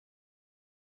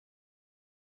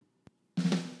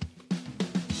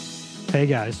Hey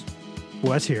guys,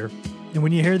 Wes here. And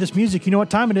when you hear this music, you know what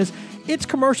time it is. It's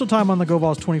commercial time on the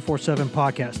GoVols 24/7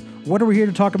 podcast. What are we here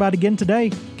to talk about again today?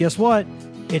 Guess what?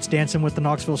 It's Dancing with the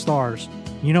Knoxville Stars.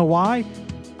 You know why?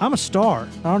 I'm a star.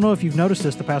 I don't know if you've noticed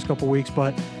this the past couple weeks,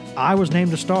 but I was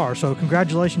named a star. So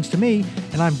congratulations to me.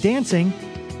 And I'm dancing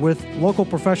with local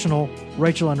professional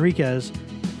Rachel Enriquez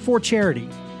for charity.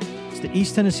 It's the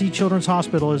East Tennessee Children's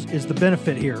Hospital is the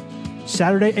benefit here.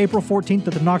 Saturday, April 14th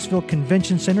at the Knoxville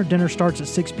Convention Center. Dinner starts at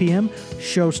 6 p.m.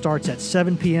 Show starts at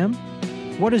 7 p.m.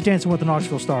 What is Dancing with the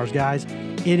Knoxville Stars, guys?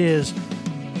 It is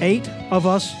 8 of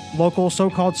us local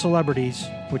so-called celebrities,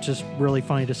 which is really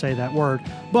funny to say that word,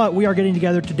 but we are getting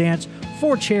together to dance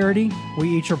for charity. We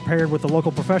each are paired with a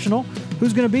local professional.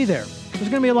 Who's going to be there? There's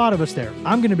going to be a lot of us there.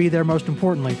 I'm going to be there, most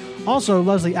importantly. Also,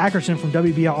 Leslie Ackerson from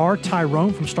WBIR,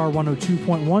 Tyrone from Star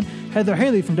 102.1, Heather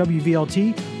Haley from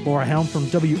WVLT, Laura Helm from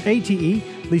WATE,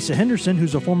 Lisa Henderson,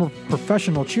 who's a former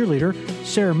professional cheerleader,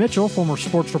 Sarah Mitchell, former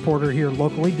sports reporter here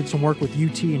locally, did some work with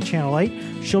UT and Channel 8.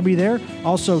 She'll be there.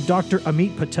 Also, Dr.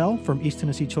 Amit Patel from East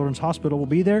Tennessee Children's Hospital will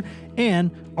be there,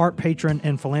 and art patron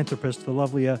and philanthropist, the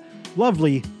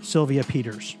lovely Sylvia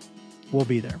Peters will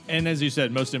be there. And as you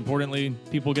said, most importantly,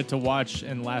 people get to watch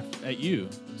and laugh at you.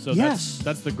 So yes.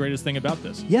 that's the greatest thing about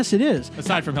this. Yes, it is.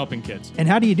 Aside from helping kids. And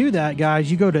how do you do that,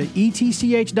 guys? You go to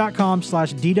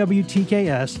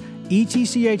etch.com/DWTKS,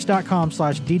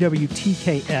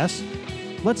 etch.com/DWTKS.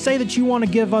 Let's say that you want to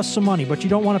give us some money, but you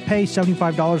don't want to pay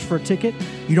 $75 for a ticket.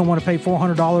 You don't want to pay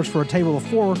 $400 for a table of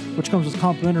 4, which comes with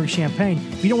complimentary champagne.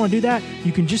 If you don't want to do that,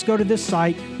 you can just go to this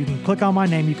site. You can click on my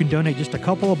name. You can donate just a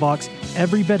couple of bucks.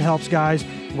 Every bit helps, guys.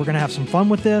 We're going to have some fun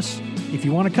with this. If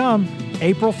you want to come,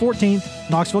 April 14th,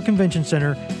 Knoxville Convention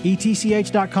Center,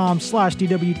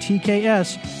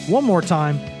 etch.com/DWTKS. One more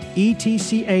time,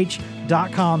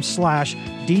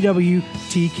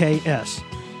 etch.com/DWTKS.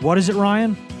 What is it,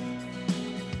 Ryan?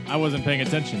 I wasn't paying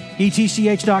attention.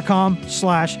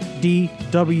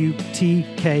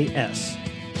 etch.com/DWTKS.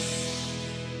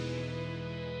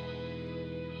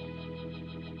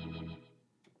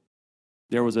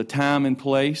 There was a time and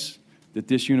place that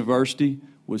this university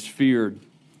was feared.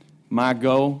 My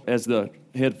goal as the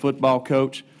head football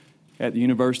coach at the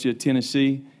University of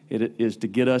Tennessee is to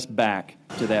get us back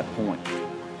to that point.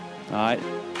 All right?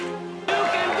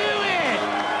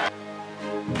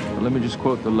 Let me just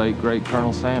quote the late, great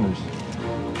Colonel Sanders.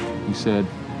 He said,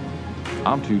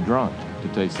 "I'm too drunk to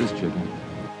taste this chicken."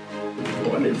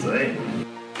 What is that?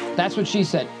 That's what she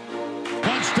said.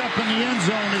 Punched up in the end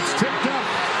zone. It's tipped up.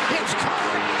 It's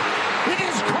caught. It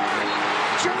is caught.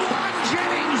 Jawan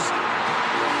Jennings.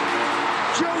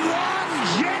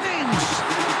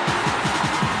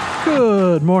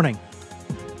 Good morning,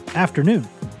 afternoon,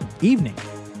 evening,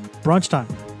 brunch time,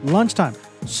 lunchtime,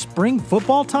 spring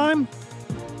football time,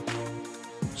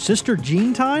 Sister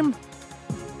Jean time,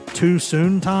 too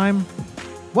soon time,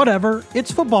 whatever.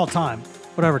 It's football time,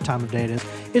 whatever time of day it is.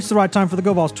 It's the right time for the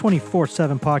GoVols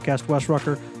 24/7 podcast. Wes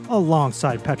Rucker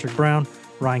alongside Patrick Brown,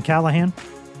 Ryan Callahan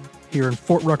here in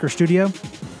Fort Rucker studio.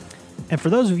 And for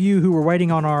those of you who were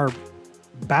waiting on our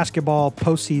basketball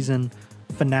postseason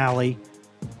finale,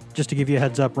 just to give you a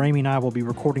heads up, Ramey and I will be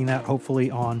recording that hopefully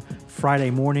on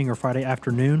Friday morning or Friday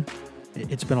afternoon.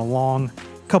 It's been a long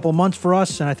couple months for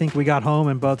us, and I think we got home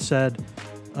and both said,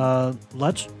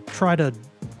 let's try to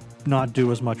not do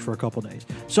as much for a couple days.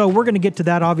 So we're going to get to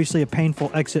that. Obviously a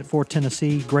painful exit for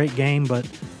Tennessee. Great game, but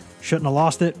shouldn't have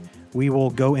lost it. We will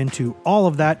go into all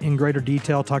of that in greater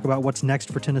detail, talk about what's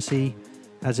next for Tennessee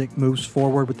as it moves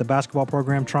forward with the basketball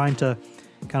program, trying to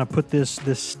kind of put this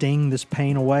sting, this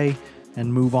pain away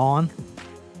and move on.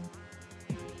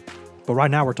 But right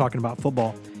now we're talking about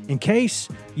football. In case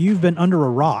you've been under a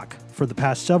rock for the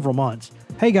past several months,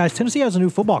 hey guys, Tennessee has a new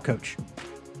football coach,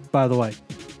 by the way,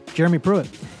 Jeremy Pruitt.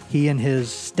 He and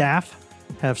his staff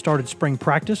have started spring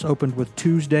practice, opened with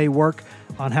Tuesday work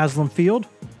on Haslam Field,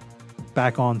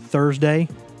 back on Thursday.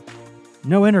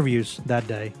 No interviews that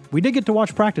day. We did get to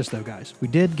watch practice though, guys. We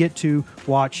did get to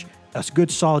watch a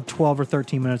good solid 12 or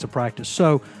 13 minutes of practice.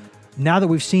 So now that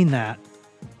we've seen that,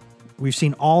 we've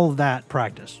seen all of that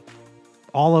practice,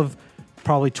 all of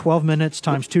probably 12 minutes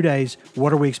times 2 days.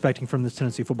 What are we expecting from this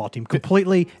Tennessee football team?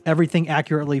 Completely, everything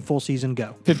accurately, full season,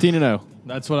 go. 15-0.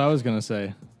 That's what I was going to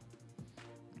say.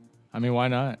 I mean, why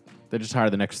not? They just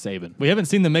hired the next Saban. We haven't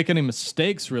seen them make any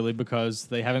mistakes, really, because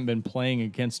they haven't been playing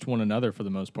against one another for the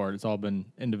most part. It's all been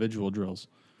individual drills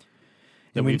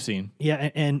that we've seen. Yeah,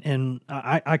 and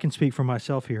I can speak for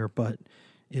myself here, but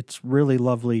it's really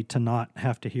lovely to not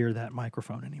have to hear that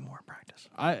microphone anymore in practice.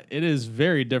 It is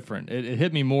very different. It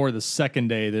hit me more the second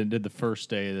day than it did the first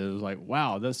day. That it was like,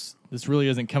 wow, this really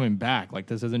isn't coming back. Like,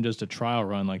 this isn't just a trial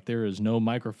run. Like, there is no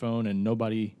microphone and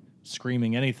nobody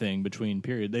screaming anything between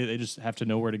period. They just have to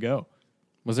know where to go.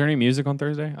 Was there any music on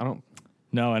Thursday? I don't.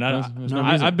 No, and There's no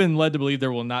music. I've been led to believe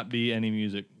there will not be any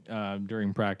music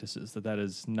during practices. That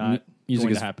is not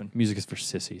going to happen. Music is for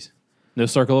sissies. No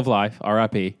Circle of Life.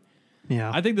 R.I.P.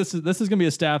 Yeah. I think this is going to be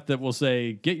a staff that will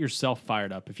say, get yourself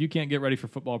fired up. If you can't get ready for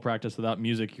football practice without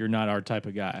music, you're not our type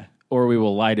of guy. Or we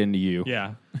will light into you.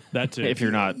 Yeah, that too. If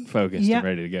you're not focused and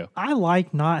ready to go. I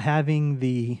like not having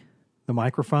the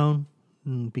microphone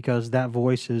because that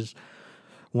voice is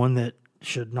one that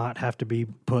should not have to be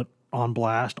put on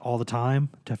blast all the time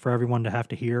for everyone to have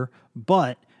to hear.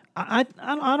 But I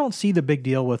don't see the big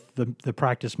deal with the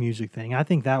practice music thing. I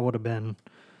think that would have been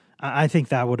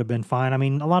fine. I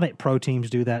mean, a lot of pro teams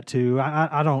do that too.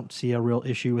 I don't see a real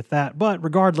issue with that. But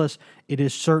regardless, it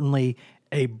is certainly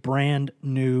a brand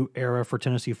new era for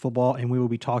Tennessee football, and we will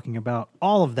be talking about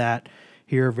all of that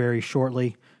here very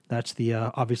shortly. That's the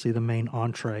obviously the main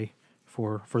entree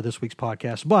for this week's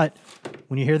podcast. But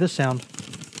when you hear this sound,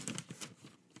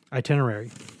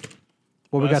 itinerary.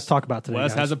 What we got to talk about today,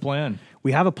 Wes guys? has a plan.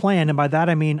 We have a plan, and by that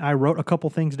I mean I wrote a couple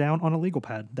things down on a legal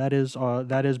pad. That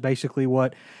is basically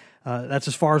what. That's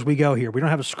as far as we go here. We don't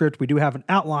have a script. We do have an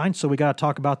outline, so we got to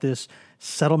talk about this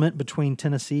settlement between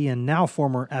Tennessee and now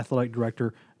former athletic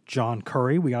director John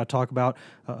Currie. We got to talk about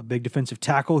a big defensive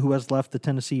tackle who has left the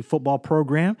Tennessee football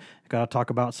program. Got to talk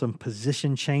about some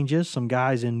position changes, some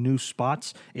guys in new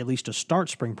spots, at least to start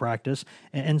spring practice,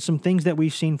 and some things that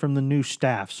we've seen from the new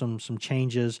staff, some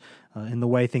changes in the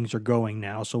way things are going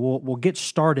now. So we'll get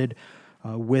started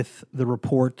with the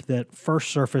report that first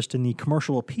surfaced in the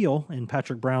commercial appeal in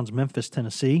Patrick Brown's Memphis,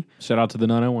 Tennessee. Shout out to the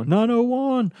 901.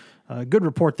 901. Good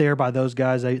report there by those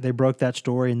guys. They broke that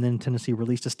story, and then Tennessee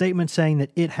released a statement saying that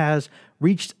it has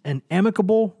reached an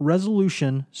amicable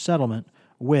resolution settlement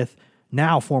with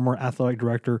now former athletic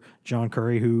director John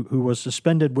Currie, who was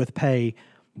suspended with pay,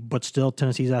 but still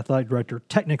Tennessee's athletic director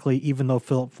technically, even though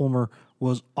Philip Fulmer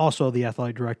was also the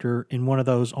athletic director in one of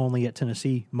those only at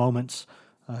Tennessee moments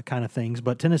kind of things.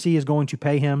 But Tennessee is going to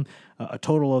pay him a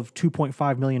total of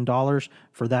 $2.5 million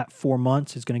for that 4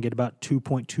 months. He's going to get about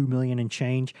 $2.2 million in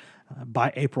change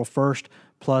by April 1st,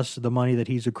 plus the money that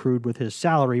he's accrued with his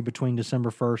salary between December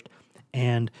 1st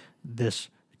and this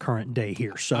current day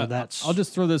here. So that's... I'll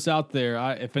just throw this out there.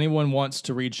 If anyone wants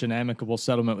to reach an amicable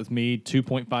settlement with me,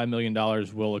 $2.5 million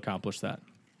will accomplish that.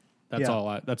 That's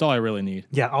all I really need.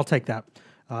 Yeah, I'll take that.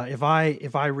 If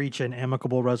I reach an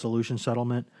amicable resolution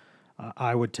settlement,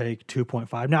 I would take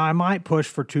 2.5. Now, I might push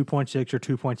for 2.6 or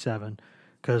 2.7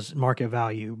 because market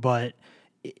value. But,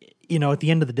 you know, at the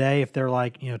end of the day, if they're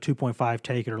like, 2.5,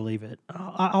 take it or leave it,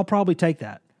 I'll probably take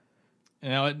that.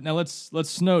 Now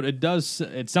let's note it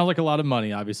sounds like a lot of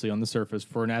money, obviously, on the surface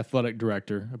for an athletic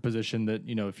director, a position that,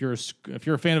 if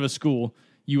you're a fan of a school,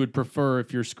 you would prefer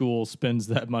if your school spends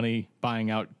that money buying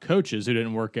out coaches who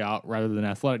didn't work out rather than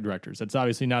athletic directors. That's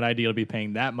obviously not ideal to be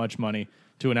paying that much money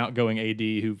to an outgoing AD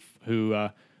who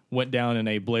went down in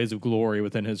a blaze of glory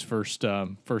within his first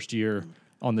year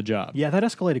on the job. Yeah, that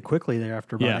escalated quickly there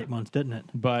after about 8 months, didn't it?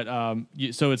 But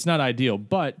so it's not ideal.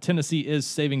 But Tennessee is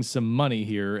saving some money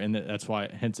here, and that's why,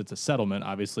 hence, it's a settlement.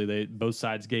 Obviously, both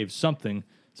sides gave something.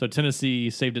 So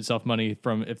Tennessee saved itself money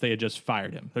from if they had just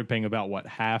fired him. They're paying about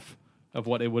half of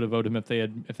what they would have owed him if they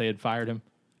had fired him.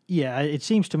 Yeah, it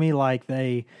seems to me like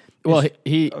they. Well,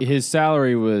 his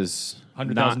salary was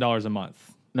 $100,000 a month.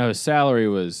 No, his salary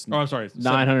was. Oh, I'm sorry,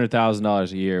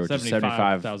 $900,000 a year, which is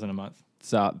 $75,000 a month.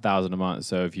 $1,000 a month.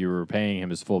 So if you were paying him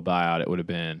his full buyout, it would have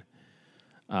been.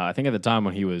 I think at the time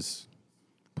when he was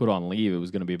put on leave, it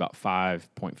was going to be about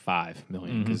 $5.5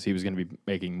 million because he was going to be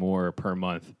making more per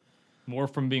month. More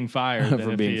from being fired. Than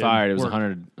from being fired, it was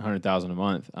 $100,000 a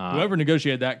month. Whoever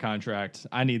negotiated that contract,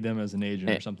 I need them as an agent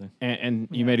or something. And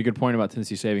you made a good point about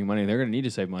Tennessee saving money. They're going to need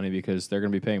to save money because they're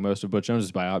going to be paying most of Butch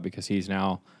Jones's buyout because he's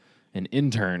now an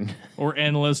intern or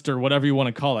analyst or whatever you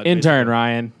want to call it. Intern, basically.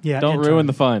 Ryan. Yeah, don't intern. ruin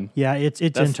the fun. Yeah, it's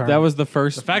intern. That was the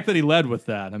first. The fact that he led with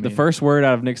that. The first word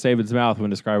out of Nick Saban's mouth when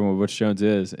describing what Butch Jones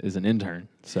is an intern.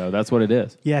 So that's what it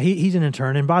is. Yeah, he's an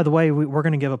intern. And by the way, we're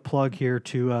going to give a plug here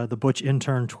to the Butch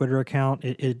Intern Twitter account.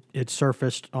 It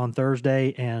surfaced on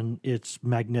Thursday, and it's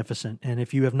magnificent. And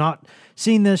if you have not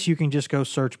seen this, you can just go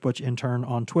search Butch Intern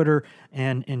on Twitter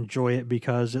and enjoy it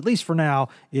because, at least for now,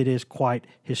 it is quite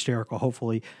hysterical.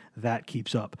 Hopefully that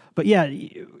keeps up. But yeah,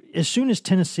 as soon as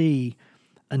Tennessee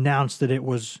announced that it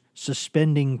was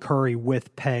suspending Currie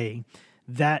with pay,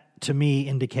 that to me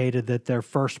indicated that their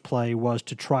first play was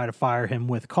to try to fire him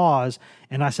with cause.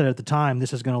 And I said at the time,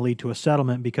 this is going to lead to a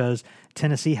settlement because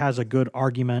Tennessee has a good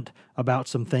argument about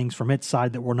some things from its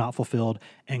side that were not fulfilled,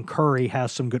 and Curry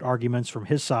has some good arguments from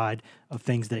his side of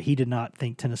things that he did not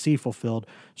think Tennessee fulfilled.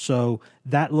 So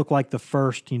that looked like the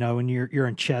first, and you're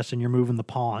in chess and you're moving the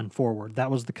pawn forward.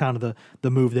 That was the kind of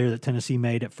the move there that Tennessee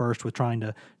made at first with trying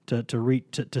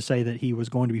to say that he was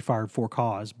going to be fired for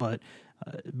cause. But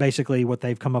basically what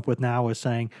they've come up with now is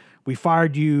saying, we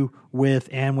fired you with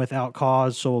and without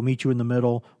cause, so we'll meet you in the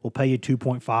middle. We'll pay you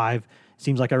 2.5.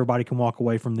 Seems like everybody can walk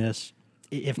away from this,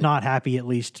 if not happy, at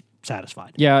least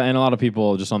satisfied. Yeah, and a lot of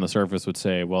people just on the surface would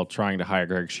say, well, trying to hire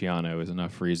Greg Schiano is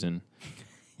enough reason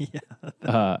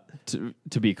to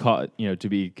be caught, to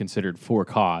be considered for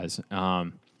cause.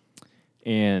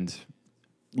 And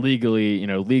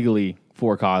legally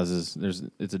for causes,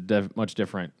 it's a much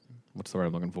different, what's the word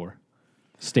I'm looking for?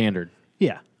 Standard.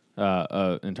 Yeah.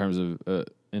 In terms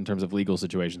of legal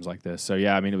situations like this. So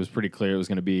yeah, I mean, it was pretty clear it was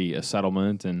going to be a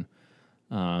settlement, and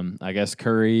I guess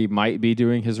Curry might be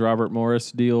doing his Robert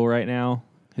Morris deal right now,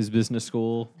 his business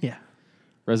school,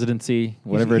 residency,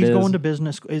 whatever it is. He's going to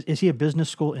business. Is he a business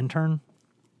school intern?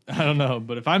 I don't know,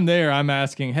 but if I'm there, I'm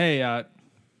asking, hey,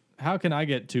 how can I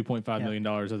get $2.5 million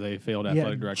as a failed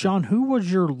athletic director? John, who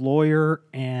was your lawyer,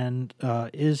 and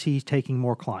is he taking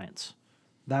more clients?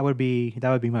 That would be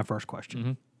my first question.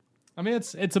 Mm-hmm. I mean,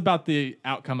 it's about the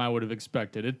outcome I would have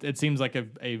expected. It seems like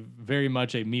a very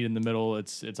much a meet in the middle.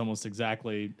 It's almost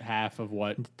exactly half of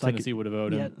what Tennessee would have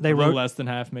owed him. A little less than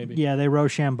half, maybe. Yeah, they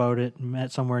Rochambeau'd it and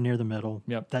met somewhere near the middle.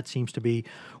 Yep. That seems to be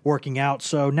working out.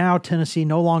 So now Tennessee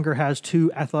no longer has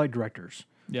two athletic directors.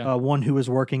 Yeah. One who is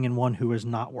working and one who is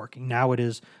not working. Now it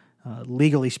is,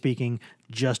 legally speaking,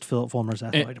 just Philip Fulmer's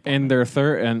athletic department. And their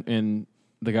third, and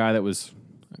the guy that was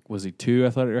he 2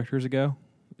 athletic directors ago,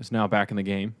 is now back in the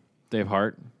game. Dave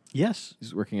Hart. Yes.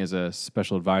 He's working as a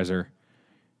special advisor.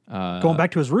 Going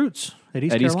back to his roots at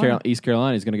East Carolina. East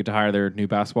Carolina. He's going to get to hire their new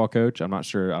basketball coach. I'm not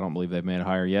sure. I don't believe they've made a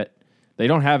hire yet. They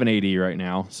don't have an AD right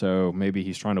now, so maybe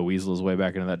he's trying to weasel his way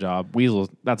back into that job. Weasel,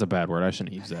 that's a bad word. I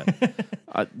shouldn't use that.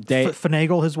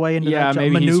 Finagle his way into that job.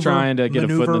 Maybe he's trying to get a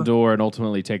foot in the door and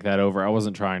ultimately take that over. I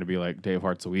wasn't trying to be like Dave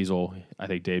Hart's a weasel. I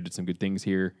think Dave did some good things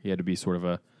here. He had to be sort of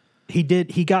a...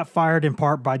 He got fired in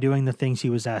part by doing the things he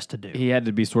was asked to do. He had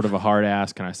to be sort of a hard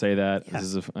ass. Can I say that?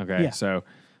 Yeah. Okay. So,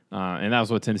 and that was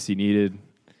what Tennessee needed.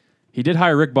 He did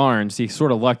hire Rick Barnes. He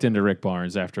sort of lucked into Rick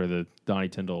Barnes after the Donnie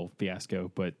Tyndall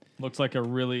fiasco, but looks like a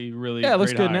really, really it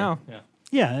looks great good hire. now.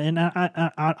 Yeah, and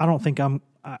I don't think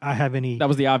I have any. That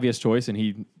was the obvious choice, and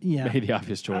he made the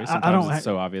obvious choice. Sometimes it's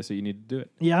so obvious that you need to do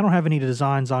it. Yeah, I don't have any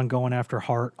designs on going after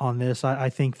Hart on this. I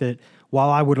think that while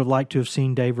I would have liked to have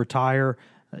seen Dave retire,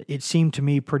 it seemed to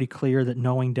me pretty clear that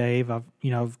knowing Dave,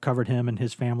 I've covered him and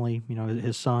his family,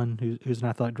 his son, who's an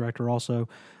athletic director also,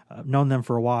 known them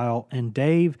for a while. And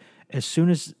Dave, as soon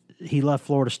as he left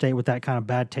Florida State with that kind of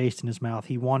bad taste in his mouth,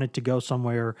 he wanted to go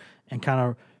somewhere and kind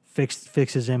of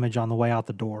fix his image on the way out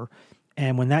the door.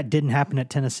 And when that didn't happen at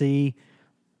Tennessee,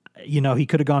 he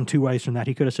could have gone two ways from that.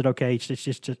 He could have said, okay,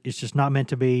 it's just not meant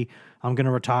to be. I'm going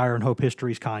to retire and hope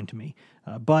history's kind to me.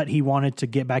 But he wanted to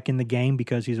get back in the game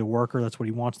because he's a worker. That's what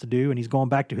he wants to do. And he's going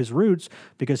back to his roots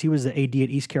because he was the AD at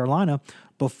East Carolina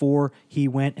before he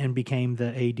went and became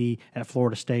the AD at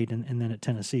Florida State and then at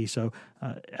Tennessee. So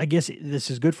I guess this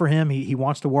is good for him. He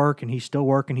wants to work, and he's still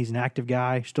working. He's an active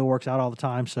guy, still works out all the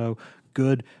time. So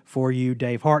good for you,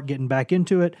 Dave Hart, getting back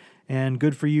into it. And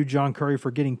good for you, John Curry,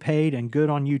 for getting paid. And good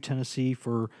on you, Tennessee,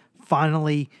 for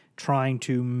finally trying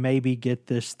to maybe get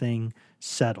this thing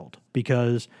settled.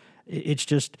 Because it's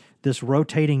just this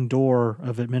rotating door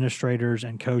of administrators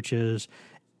and coaches.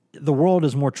 The world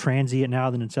is more transient now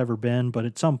than it's ever been. But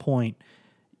at some point,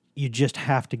 you just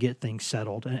have to get things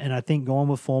settled. And I think going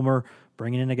with Fulmer,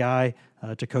 bringing in a guy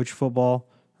to coach football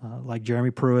like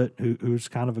Jeremy Pruitt, who's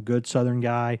kind of a good Southern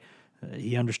guy,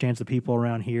 he understands the people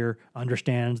around here,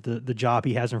 understands the job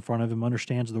he has in front of him,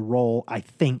 understands the role,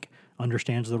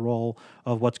 understands the role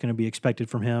of what's going to be expected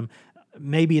from him.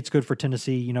 Maybe it's good for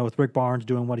Tennessee, with Rick Barnes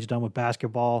doing what he's done with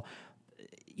basketball.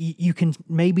 You can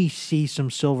maybe see some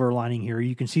silver lining here.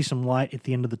 You can see some light at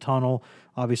the end of the tunnel.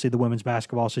 Obviously, the women's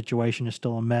basketball situation is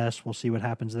still a mess. We'll see what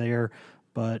happens there.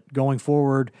 But going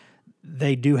forward,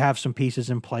 they do have some pieces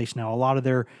in place now. A lot of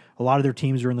their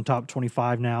teams are in the top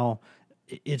 25 now.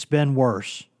 It's been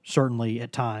worse, certainly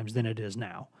at times, than it is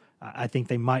now. I think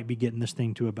they might be getting this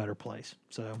thing to a better place.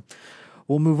 So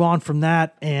we'll move on from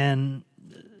that. And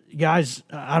guys,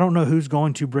 I don't know who's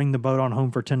going to bring the boat on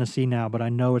home for Tennessee now, but I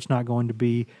know it's not going to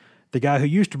be the guy who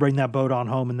used to bring that boat on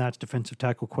home, and that's defensive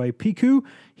tackle Quay Piku.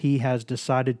 He has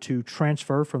decided to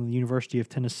transfer from the University of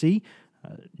Tennessee.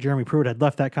 Jeremy Pruitt had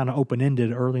left that kind of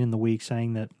open-ended early in the week,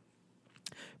 saying that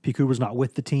Piku was not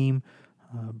with the team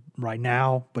right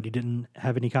now, but he didn't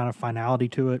have any kind of finality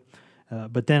to it.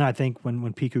 But then I think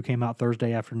when Piku came out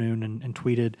Thursday afternoon and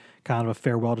tweeted kind of a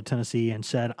farewell to Tennessee and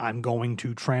said, I'm going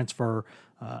to transfer,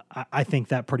 I think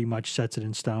that pretty much sets it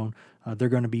in stone. They're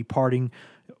going to be parting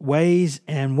ways.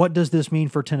 And what does this mean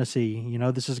for Tennessee? You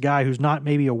know, this is a guy who's not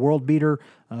maybe a world beater,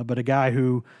 but a guy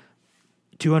who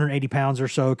 280 pounds or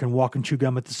so can walk and chew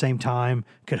gum at the same time,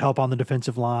 could help on the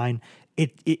defensive line.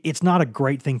 It's not a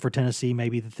great thing for Tennessee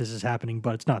maybe that this is happening,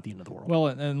 but it's not the end of the world. Well,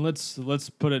 and let's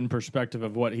put it in perspective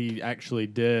of what he actually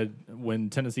did when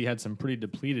Tennessee had some pretty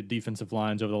depleted defensive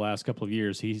lines over the last couple of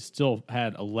years. He still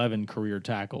had 11 career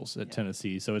tackles at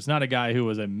Tennessee, so it's not a guy who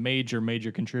was a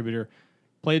major contributor.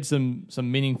 Played some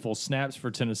meaningful snaps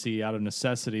for Tennessee out of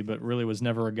necessity, but really was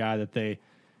never a guy that they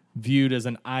viewed as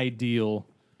an ideal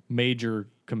major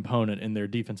component in their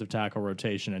defensive tackle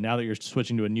rotation. And now that you're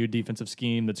switching to a new defensive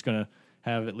scheme that's going to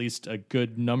have at least a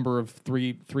good number of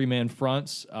three-man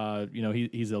fronts,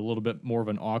 he's a little bit more of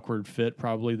an awkward fit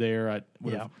probably there.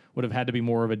 Would have had to be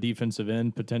more of a defensive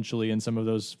end potentially in some of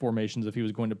those formations if he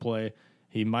was going to play.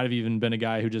 He might have even been a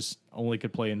guy who just only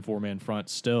could play in four-man front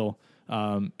still,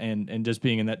 and just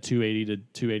being in that 280 to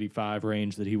 285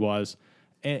 range that he was.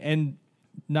 And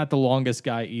not the longest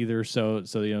guy either, so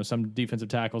some defensive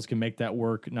tackles can make that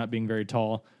work, not being very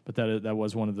tall, but that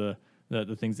was one of the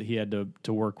things that he had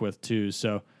to work with too.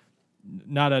 So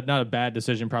not a bad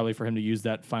decision probably for him to use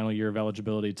that final year of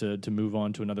eligibility to move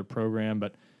on to another program.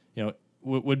 But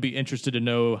would be interested to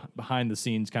know behind the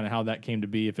scenes kind of how that came to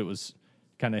be, if it was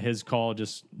kind of his call,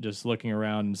 just looking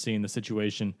around and seeing the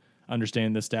situation,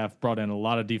 understanding the staff brought in a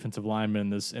lot of defensive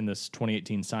linemen in this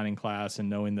 2018 signing class, and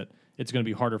knowing that it's going to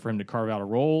be harder for him to carve out a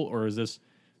role, or is this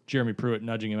Jeremy Pruitt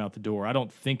nudging him out the door? I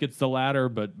don't think it's the latter,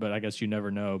 but I guess you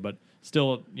never know. But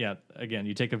still, yeah, again,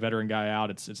 you take a veteran guy out,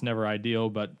 it's never ideal,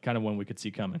 but kind of one we could see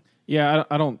coming. Yeah,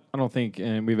 I don't think,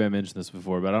 and we've mentioned this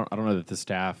before, but I don't know that the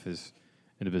staff is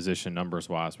in a position numbers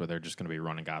wise where they're just going to be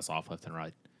running guys off left and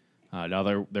right. Now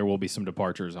there will be some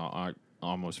departures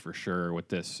almost for sure with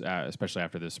this, especially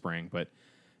after this spring, but.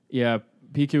 Yeah,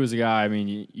 Piku is a guy. I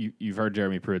mean, you've heard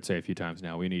Jeremy Pruitt say a few times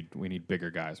now. We need bigger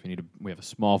guys. We have a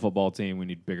small football team. We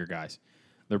need bigger guys.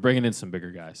 They're bringing in some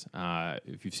bigger guys.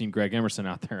 If you've seen Greg Emerson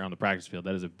out there on the practice field,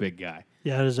 that is a big guy.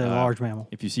 Yeah, that is a large mammal.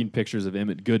 If you've seen pictures of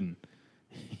Emmett Gooden,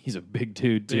 he's a big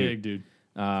dude too. Big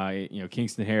dude.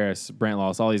 Kingston Harris, Brant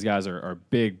Lawless, all these guys are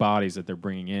big bodies that they're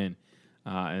bringing in.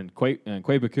 And Quay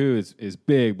Piku is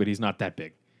big, but he's not that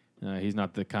big. He's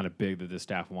not the kind of big that the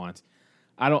staff wants.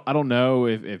 I don't know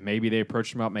if maybe they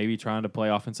approached him out maybe trying to play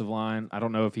offensive line. I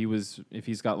don't know if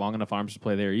he's got long enough arms to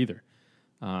play there either.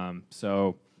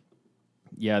 So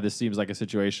yeah, this seems like a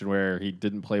situation where he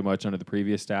didn't play much under the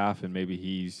previous staff, and maybe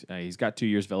he's got 2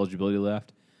 years of eligibility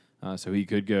left, so he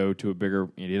could go to a bigger.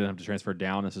 He didn't have to transfer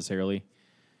down necessarily.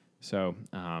 So,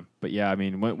 but yeah, I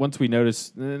mean, once we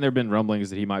notice, there have been rumblings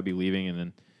that he might be leaving, and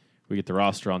then we get the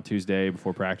roster on Tuesday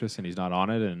before practice, and he's not on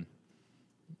it,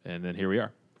 and then here we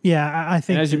are. Yeah, I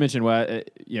think. And as you mentioned,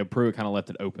 Pruitt kind of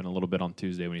left it open a little bit on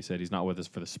Tuesday when he said he's not with us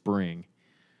for the spring.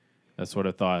 I sort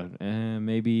of thought,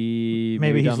 maybe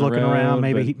he's looking around.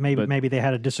 But Maybe they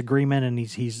had a disagreement and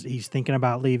he's thinking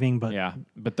about leaving. But yeah,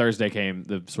 but Thursday came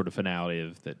the sort of finality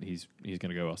of that he's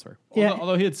going to go elsewhere. Yeah.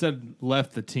 Although he had said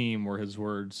left the team were his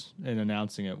words in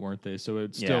announcing it, weren't they? So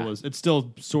it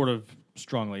still sort of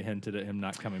strongly hinted at him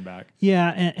not coming back. Yeah,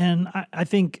 and I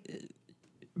think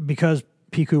because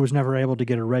Piku was never able to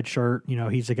get a red shirt.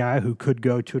 He's a guy who could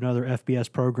go to another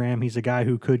FBS program. He's a guy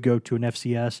who could go to an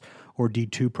FCS or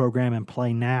D2 program and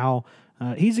play now.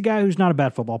 He's a guy who's not a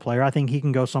bad football player. I think he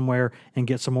can go somewhere and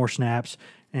get some more snaps.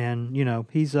 And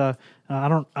he's I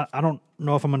don't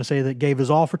know if I'm going to say that gave his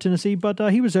all for Tennessee, but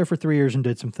he was there for 3 years and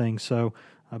did some things. So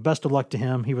best of luck to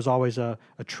him. He was always a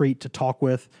treat to talk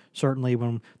with. Certainly,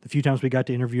 when the few times we got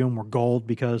to interview him were gold,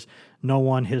 because no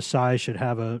one his size should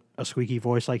have a squeaky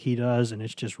voice like he does, and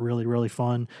it's just really, really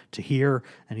fun to hear.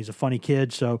 And he's a funny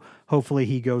kid, so hopefully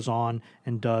he goes on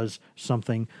and does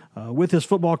something with his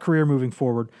football career moving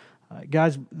forward.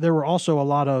 Guys, there were also a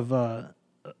lot of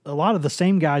the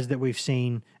same guys that we've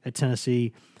seen at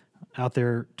Tennessee out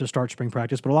there to start spring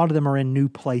practice, but a lot of them are in new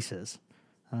places.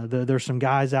 There's some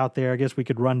guys out there. I guess we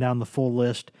could run down the full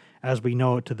list as we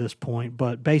know it to this point.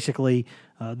 But basically,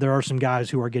 there are some guys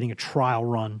who are getting a trial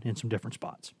run in some different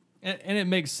spots. And it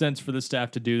makes sense for the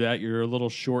staff to do that. You're a little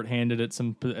short-handed at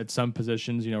some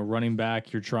positions. Running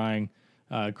back, you're trying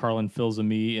Carlin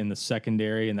Filzami in the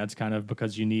secondary, and that's kind of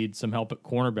because you need some help at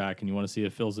cornerback, and you want to see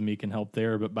if Filzami can help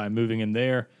there. But by moving him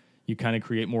there, you kind of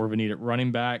create more of a need at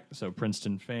running back. So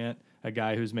Princeton Fant, a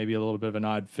guy who's maybe a little bit of an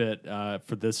odd fit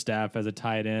for this staff as a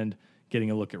tight end,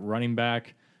 getting a look at running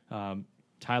back.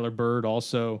 Tyler Bird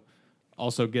also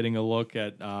getting a look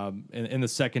at in the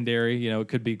secondary. You know, it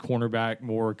could be cornerback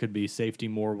more, it could be safety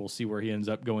more. We'll see where he ends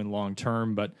up going long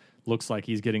term, but looks like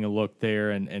he's getting a look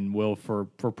there and will for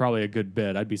probably a good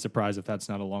bit. I'd be surprised if that's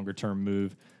not a longer term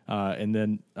move. And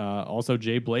then also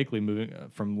Jay Blakely moving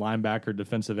from linebacker,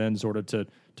 defensive end, sort of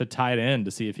to tight end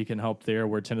to see if he can help there,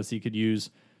 where Tennessee could use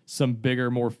some bigger,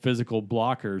 more physical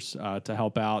blockers to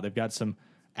help out. They've got some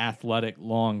athletic,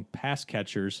 long pass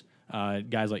catchers,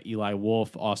 guys like Eli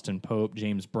Wolf, Austin Pope,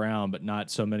 James Brown, but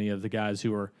not so many of the guys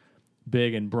who are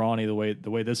big and brawny the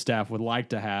way this staff would like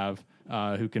to have,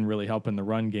 who can really help in the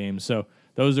run game. So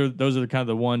those are the kind of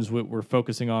the ones we're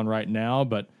focusing on right now,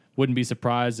 but wouldn't be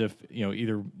surprised if, you know,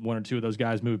 either one or two of those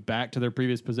guys move back to their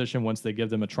previous position once they give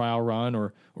them a trial run,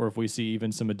 or if we see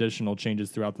even some additional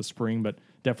changes throughout the spring. But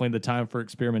definitely the time for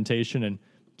experimentation, and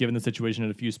given the situation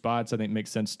at a few spots, I think it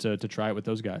makes sense to try it with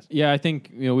those guys. Yeah, I think,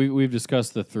 you know, we've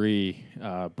discussed the three,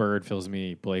 Bird,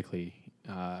 Filzami, Blakely.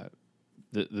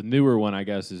 The newer one, I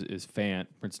guess, is Fant,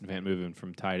 Princeton Fant, moving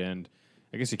from tight end.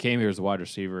 I guess he came here as a wide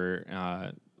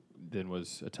receiver, then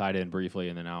was a tight end briefly,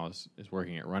 and then now is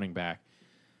working at running back.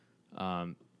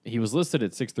 He was listed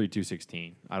at 6'3",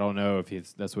 216. I don't know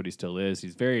if that's what he still is.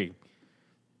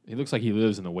 He looks like he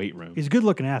lives in the weight room. He's a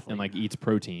good-looking athlete. And, like, eats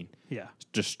protein. Yeah.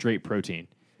 Just straight protein.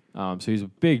 So he's a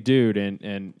big dude,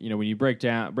 and you know, when you break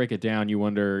it down, you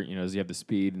wonder, you know, does he have the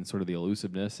speed and sort of the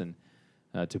elusiveness and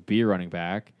to be a running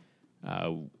back?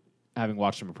 Having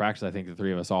watched him in practice, I think the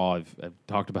three of us all have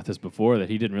talked about this before, that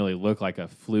he didn't really look like a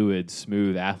fluid,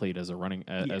 smooth athlete as a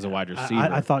wide receiver.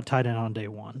 I thought tight end on day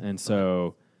one. And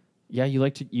so, yeah, you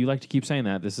like to keep saying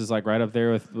that. This is like right up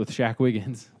there with Shaq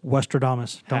Wiggins.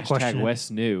 Westradamus. Don't question it. West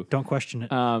new. Don't question it.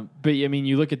 But I mean,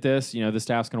 you look at this. You know, the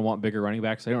staff's going to want bigger running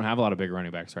backs. They don't have a lot of bigger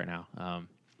running backs right now.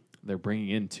 They're bringing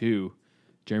in two.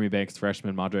 Jeremy Banks,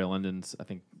 freshman. Madre London's, I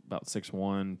think, about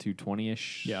 6'1",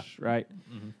 220-ish. Yeah. Right?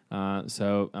 Mm-hmm.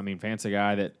 So, I mean, Fant's a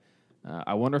guy that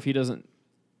I wonder if he doesn't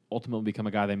ultimately become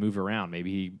a guy they move around.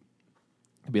 Maybe he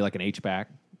could be like an H-back.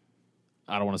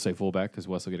 I don't want to say fullback because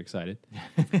Wes will get excited.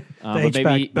 The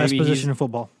H-back, best position in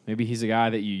football. Maybe he's a guy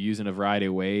that you use in a variety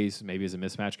of ways. Maybe as a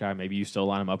mismatch guy. Maybe you still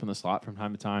line him up in the slot from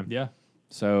time to time. Yeah.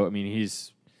 So, I mean,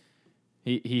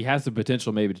 he has the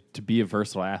potential maybe to be a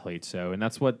versatile athlete. So, and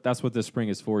that's what this spring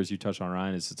is for, as you touched on,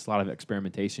 Ryan, is it's a lot of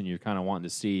experimentation. You're kind of wanting to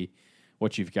see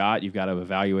what you've got. You've got to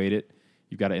evaluate it.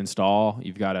 You've got to install.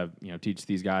 You've got to, you know, teach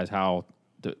these guys how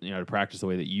to practice the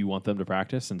way that you want them to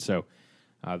practice. And so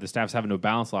the staff's having to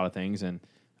balance a lot of things, and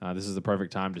this is the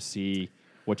perfect time to see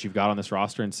what you've got on this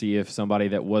roster and see if somebody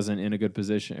that wasn't in a good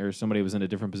position or somebody was in a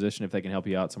different position, if they can help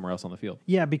you out somewhere else on the field.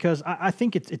 Yeah, because I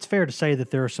think it's fair to say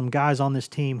that there are some guys on this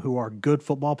team who are good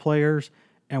football players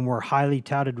and were highly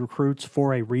touted recruits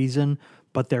for a reason,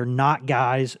 but they're not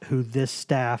guys who this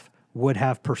staff would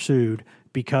have pursued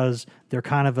because they're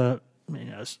kind of a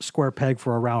square peg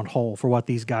for a round hole for what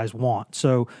these guys want.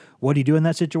 So what do you do in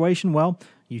that situation? Well,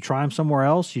 you try them somewhere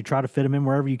else. You try to fit them in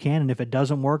wherever you can. And if it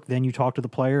doesn't work, then you talk to the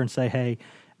player and say, hey,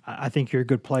 I think you're a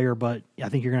good player, but I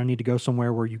think you're going to need to go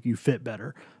somewhere where you fit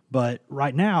better. But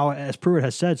right now, as Pruitt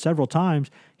has said several times,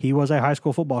 he was a high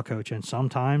school football coach, and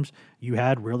sometimes you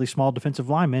had really small defensive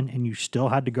linemen, and you still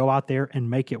had to go out there and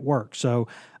make it work. So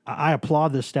I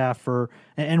applaud the staff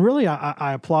and really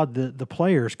I applaud the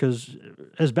players, because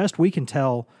as best we can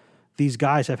tell, these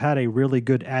guys have had a really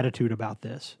good attitude about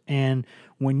this. And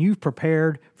when you've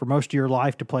prepared for most of your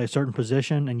life to play a certain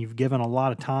position and you've given a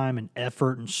lot of time and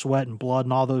effort and sweat and blood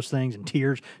and all those things and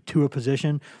tears to a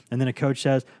position, and then a coach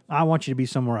says, I want you to be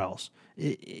somewhere else,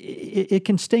 it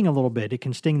can sting a little bit. It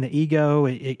can sting the ego.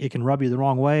 It can rub you the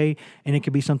wrong way, and it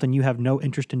could be something you have no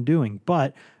interest in doing.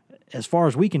 But as far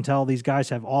as we can tell, these guys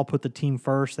have all put the team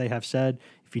first. They have said,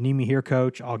 if you need me here,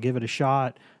 coach, I'll give it a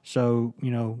shot. So,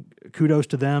 kudos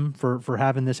to them for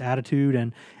having this attitude.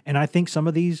 And I think some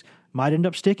of these might end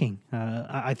up sticking.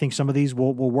 I think some of these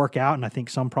will work out, and I think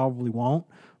some probably won't.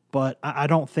 But I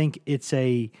don't think it's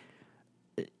I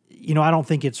don't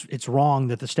think it's wrong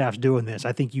that the staff's doing this.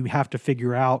 I think you have to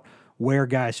figure out where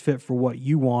guys fit for what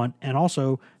you want, and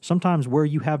also sometimes where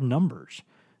you have numbers.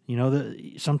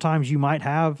 Sometimes you might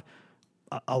have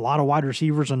a lot of wide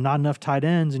receivers and not enough tight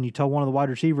ends, and you tell one of the wide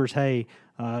receivers, hey,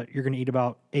 you're going to eat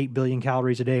about 8 billion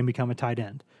calories a day and become a tight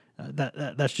end.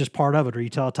 That's just part of it. Or you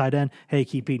tell a tight end, hey,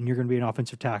 keep eating, you're going to be an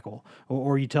offensive tackle.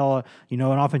 Or you tell an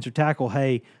offensive tackle,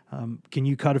 hey, can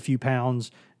you cut a few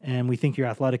pounds and we think you're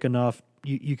athletic enough,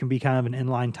 you can be kind of an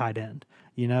inline tight end.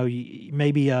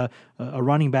 Maybe a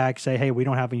running back say, hey, we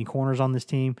don't have any corners on this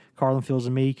team. Carlin Fields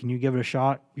and me, can you give it a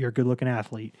shot? You're a good-looking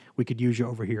athlete. We could use you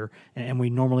over here. And we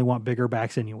normally want bigger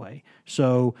backs anyway.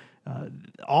 So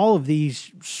all of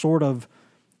these sort of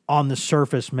on the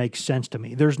surface make sense to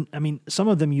me. Some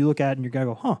of them you look at and you're going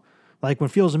to go, huh. Like when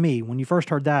Fields and me, when you first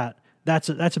heard that, that's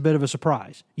a bit of a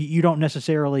surprise. You don't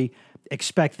necessarily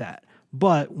expect that.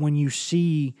 But when you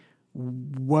see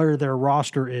where their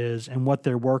roster is and what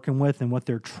they're working with and what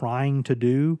they're trying to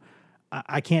do,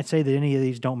 I can't say that any of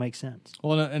these don't make sense.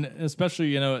 Well, and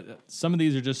especially, some of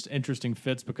these are just interesting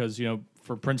fits because,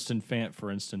 for Princeton Fant,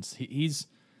 for instance,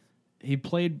 he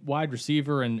played wide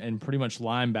receiver and pretty much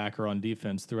linebacker on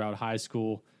defense throughout high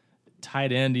school.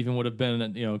 Tight end even would have been,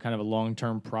 kind of a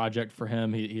long-term project for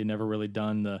him. He had never really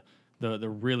done the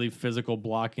really physical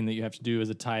blocking that you have to do as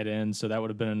a tight end, so that would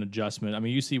have been an adjustment. I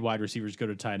mean, you see wide receivers go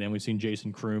to tight end. We've seen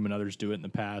Jason Kroom and others do it in the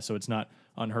past, so it's not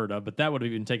unheard of, but that would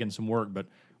have even taken some work. But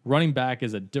running back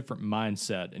is a different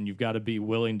mindset, and you've got to be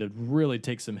willing to really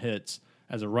take some hits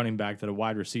as a running back that a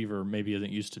wide receiver maybe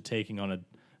isn't used to taking on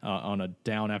a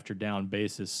down-after-down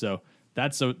basis. So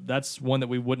that's one that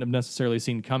we wouldn't have necessarily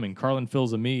seen coming. Carlin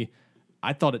Fields and me,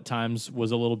 I thought at times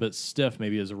was a little bit stiff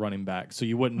maybe as a running back. So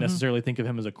you wouldn't necessarily think of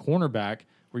him as a cornerback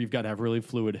where you've got to have really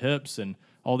fluid hips and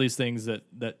all these things that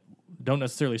don't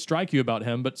necessarily strike you about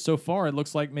him. But so far it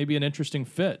looks like maybe an interesting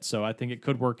fit. So I think it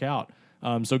could work out.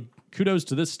 So kudos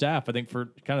to this staff, I think,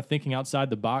 for kind of thinking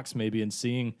outside the box maybe and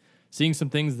seeing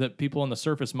some things that people on the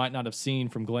surface might not have seen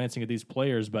from glancing at these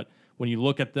players. But when you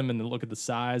look at them and look at the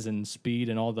size and speed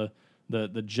and all the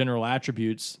general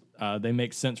attributes, they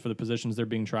make sense for the positions they're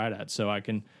being tried at. So I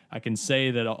can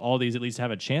say that all these at least have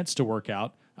a chance to work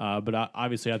out. But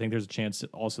obviously, I think there's a chance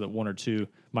also that one or two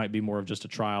might be more of just a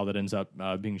trial that ends up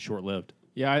being short-lived.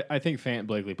 Yeah, I think Fant and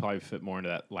Blakely probably fit more into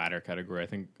that latter category. I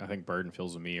think Bird and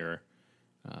Fields and me are.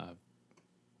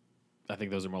 I think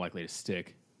those are more likely to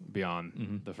stick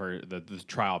beyond the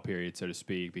trial period, so to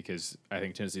speak, because I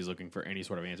think Tennessee's looking for any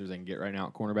sort of answers they can get right now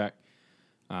at cornerback.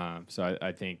 So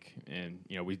I think, and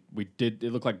we did.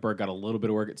 It looked like Burke got a little bit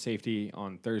of work at safety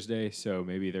on Thursday, so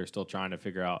maybe they're still trying to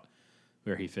figure out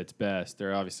where he fits best.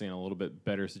 They're obviously in a little bit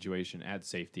better situation at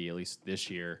safety, at least this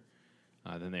year,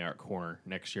 than they are at corner.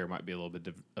 Next year might be a little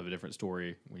bit of a different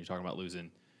story when you're talking about losing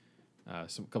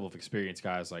some couple of experienced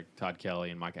guys like Todd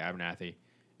Kelly and Micah Abernathy.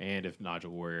 And if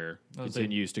Nigel Warrior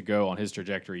continues to go on his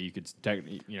trajectory, you could,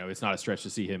 it's not a stretch to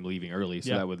see him leaving early,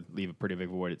 so that would leave a pretty big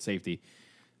void at safety.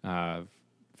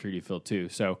 For you to fill too.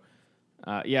 So,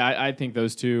 I think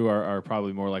those two are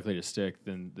probably more likely to stick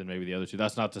than maybe the other two.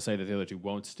 That's not to say that the other two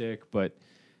won't stick, but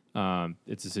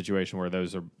it's a situation where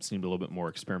those seemed a little bit more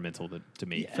experimental to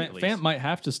me. Fant might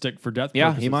have to stick for depth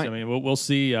purposes. He might. I mean, we'll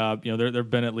see. There have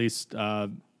been at least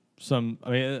some. I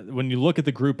mean, when you look at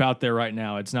the group out there right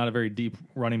now, it's not a very deep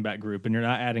running back group, and you're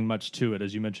not adding much to it.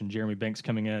 As you mentioned, Jeremy Banks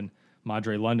coming in,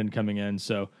 Madre London coming in.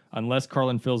 So unless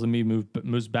Carlin Fields and me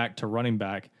moves back to running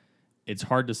back, it's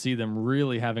hard to see them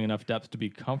really having enough depth to be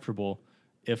comfortable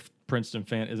if Princeton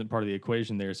Fant isn't part of the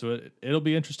equation there. So it'll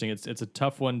be interesting. It's a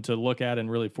tough one to look at and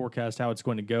really forecast how it's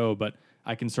going to go, but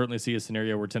I can certainly see a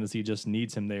scenario where Tennessee just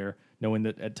needs him there, knowing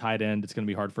that at tight end it's going to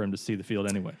be hard for him to see the field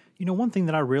anyway. One thing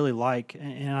that I really like,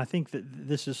 and I think that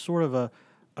this is sort of a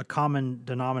common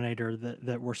denominator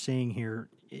that we're seeing here,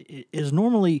 is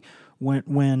normally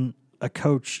when a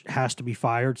coach has to be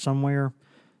fired somewhere,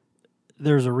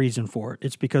 there's a reason for it.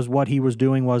 It's because what he was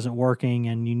doing wasn't working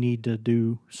and you need to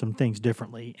do some things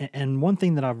differently. And one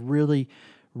thing that I've really,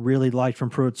 really liked from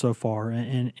Pruitt so far,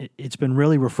 and it's been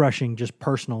really refreshing just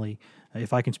personally,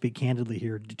 if I can speak candidly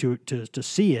here, to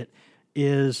see it,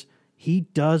 is he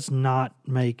does not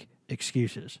make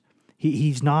excuses.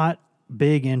 He's not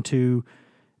big into,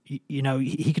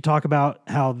 he could talk about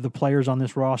how the players on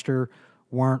this roster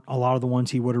weren't a lot of the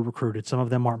ones he would have recruited. Some of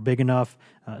them aren't big enough.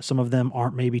 Some of them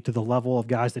aren't maybe to the level of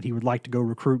guys that he would like to go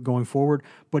recruit going forward.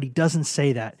 But he doesn't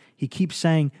say that. He keeps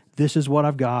saying, this is what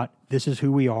I've got. This is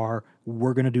who we are.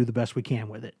 We're going to do the best we can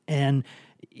with it. And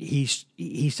he's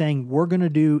saying we're going to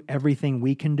do everything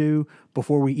we can do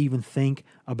before we even think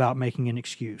about making an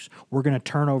excuse. We're going to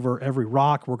turn over every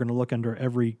rock. We're going to look under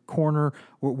every corner.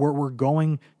 We're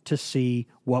going to see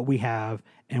what we have,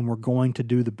 and we're going to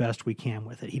do the best we can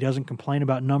with it. He doesn't complain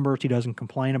about numbers. He doesn't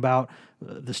complain about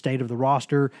the state of the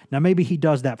roster. Now, maybe he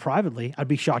does that privately. I'd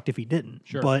be shocked if he didn't.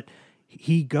 Sure. But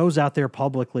he goes out there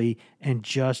publicly and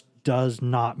just does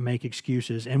not make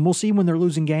excuses. And we'll see when they're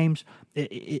losing games,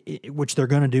 which they're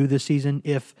going to do this season.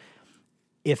 If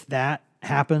that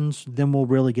happens, then we'll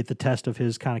really get the test of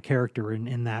his kind of character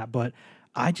in that. But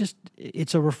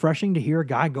it's a refreshing to hear a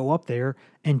guy go up there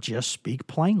and just speak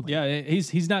plainly. Yeah,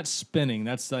 he's not spinning.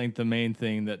 That's, I think, the main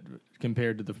thing that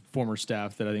compared to the former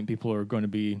staff that I think people are going to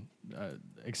be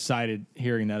excited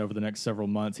hearing that over the next several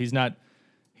months. He's not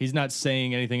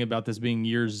saying anything about this being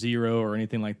year zero or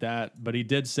anything like that, but he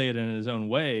did say it in his own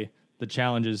way. The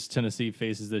challenges Tennessee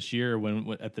faces this year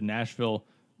when at the Nashville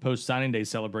post-signing day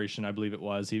celebration, I believe it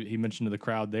was, he mentioned to the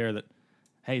crowd there that,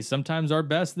 hey, sometimes our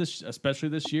best, especially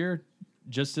this year,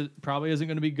 just probably isn't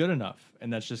going to be good enough.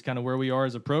 And that's just kind of where we are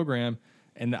as a program.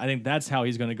 And I think that's how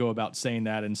he's going to go about saying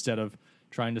that instead of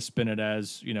trying to spin it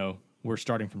as, we're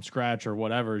starting from scratch or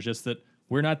whatever. It's just that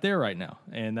we're not there right now,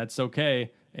 and that's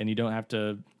okay. And you don't have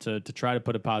to try to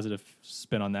put a positive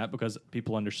spin on that because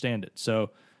people understand it. So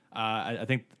I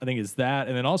think it's that.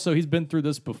 And then also he's been through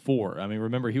this before. I mean,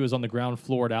 remember, he was on the ground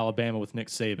floor at Alabama with Nick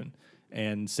Saban.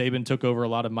 And Saban took over a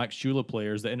lot of Mike Shula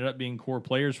players that ended up being core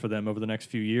players for them over the next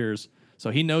few years. So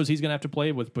he knows he's going to have to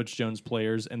play with Butch Jones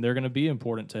players, and they're going to be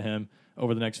important to him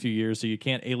over the next few years. So you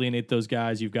can't alienate those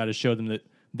guys. You've got to show them that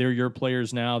they're your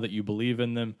players now, that you believe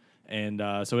in them. And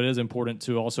so it is important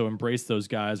to also embrace those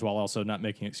guys while also not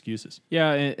making excuses.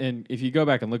 Yeah, and if you go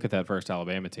back and look at that first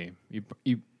Alabama team,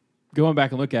 you going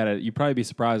back and look at it, you'd probably be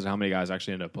surprised at how many guys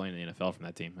actually end up playing in the NFL from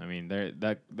that team. I mean,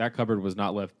 that cupboard was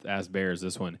not left as bare as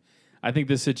this one. I think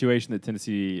this situation that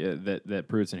Tennessee that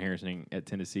Pruitt's inheriting at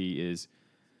Tennessee is,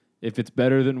 if it's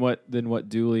better than what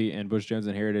Dooley and Butch Jones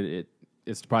inherited,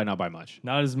 it's probably not by much.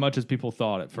 Not as much as people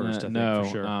thought at first. I think, no, for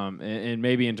sure. And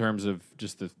maybe in terms of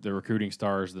just the recruiting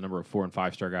stars, the number of 4- and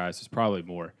 5-star guys is probably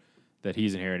more that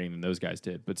he's inheriting than those guys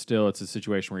did. But still, it's a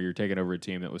situation where you're taking over a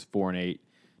team that was 4-8,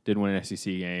 didn't win an SEC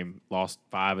game, lost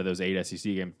 5 of those 8 SEC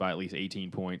games by at least 18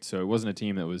 points. So it wasn't a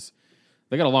team that was.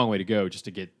 They got a long way to go just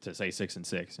to get to say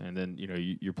 6-6, and then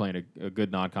you're playing a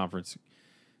good non-conference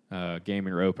game in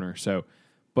your opener. So,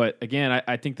 but again,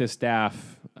 I think the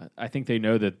staff, I think they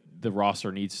know that the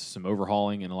roster needs some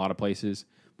overhauling in a lot of places,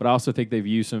 but I also think they've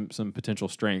used some potential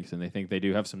strengths, and they think they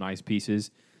do have some nice pieces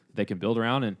that they can build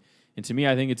around. And to me,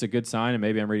 I think it's a good sign, and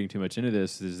maybe I'm reading too much into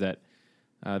this, is that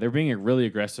they're being really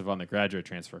aggressive on the graduate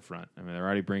transfer front. I mean, they're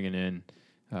already bringing in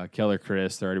Keller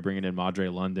Chris, they're already bringing in Madre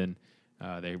London.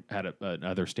 They had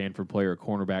another Stanford player, a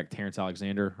cornerback, Terrence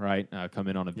Alexander, right, come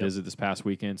in on a visit this past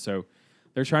weekend. So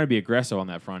they're trying to be aggressive on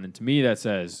that front. And to me, that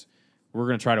says we're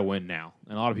going to try to win now.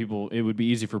 And a lot of people, it would be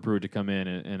easy for Pruitt to come in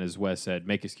and, as Wes said,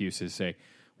 make excuses, say,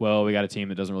 well, we got a team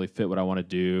that doesn't really fit what I want to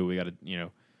do. We got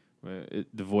to,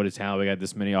 devoid of talent. We got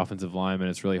this many offensive linemen.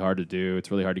 It's really hard to do.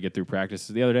 It's really hard to get through practice.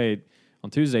 The other day,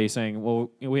 on Tuesday, he's saying, well,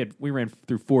 we ran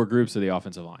through 4 groups of the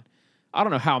offensive line. I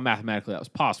don't know how mathematically that was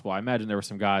possible. I imagine there were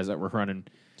some guys that were running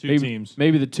two teams.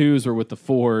 Maybe the 2s were with the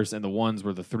 4s and the 1s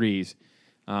were the 3s.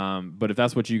 But if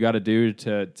that's what you got to do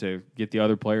to get the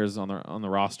other players on the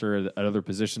roster at other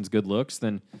positions good looks,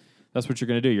 then that's what you're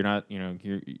going to do. You're not,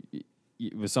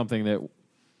 it was something that,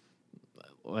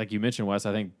 like you mentioned, Wes,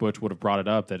 I think Butch would have brought it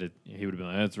up that he would have been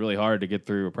like, it's really hard to get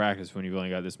through a practice when you've only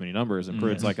got this many numbers. And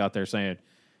Pruitt's like out there saying,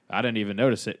 I didn't even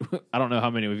notice it. I don't know how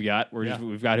many we've got.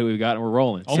 We've got who we've got, and we're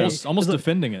rolling. Almost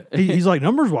defending it. He's like,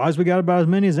 numbers wise, we got about as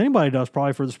many as anybody does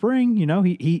probably for the spring.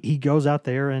 He goes out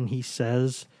there and he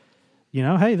says,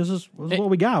 hey, this is what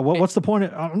we got. What's the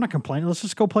point? I'm not complaining. Let's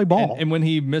just go play ball. And when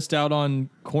he missed out on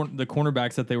the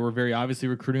cornerbacks that they were very obviously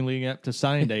recruiting leading up to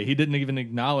signing day, he didn't even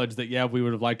acknowledge that. Yeah, we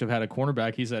would have liked to have had a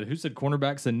cornerback. He said, "Who said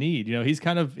cornerbacks a need?"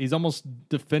 He's almost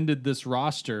defended this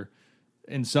roster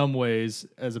in some ways,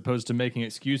 as opposed to making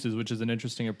excuses, which is an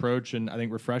interesting approach and I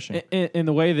think refreshing. And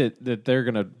the way that they're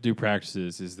going to do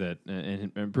practices is that,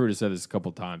 and Pruitt has said this a couple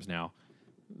of times now,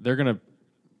 they're going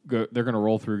to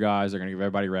roll through guys. They're going to give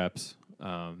everybody reps.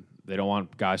 They don't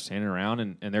want guys standing around,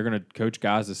 and they're going to coach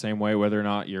guys the same way, whether or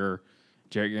not you're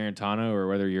Jarrett Garantano or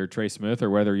whether you're Trey Smith or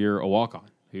whether you're a walk-on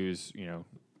who's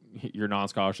your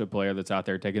non-scholarship player that's out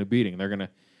there taking a beating. They're going to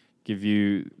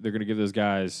give those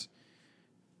guys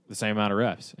the same amount of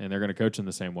reps, and they're going to coach them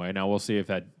the same way. Now, we'll see if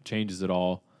that changes at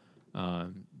all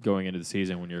going into the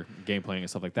season when you're game planning and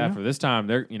stuff like that. Yeah. For this time,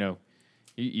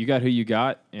 you got who you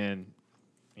got, and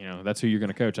that's who you're going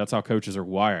to coach. That's how coaches are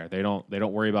wired. They don't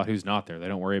worry about who's not there. They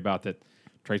don't worry about that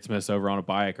Trey Smith's over on a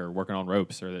bike or working on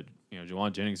ropes, or that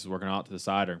Juwan Jennings is working out to the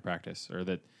side during practice, or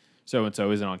that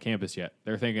so-and-so isn't on campus yet.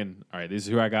 They're thinking, all right, this is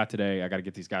who I got today. I got to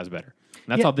get these guys better. And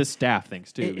that's how this staff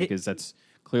thinks too, because that's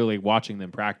clearly watching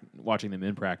them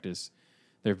in practice.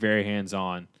 They're very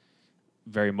hands-on,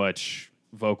 very much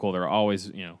vocal. They're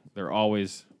always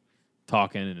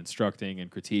talking and instructing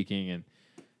and critiquing,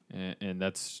 and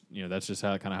that's just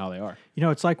how they are.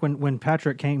 It's like when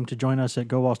Patrick came to join us at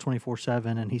Go Vols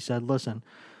 24/7, and he said, "Listen,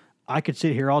 I could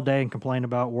sit here all day and complain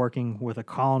about working with a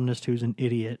columnist who's an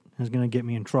idiot, who's going to get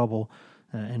me in trouble,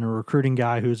 and a recruiting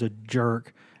guy who's a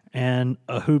jerk, and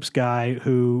a hoops guy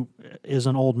who is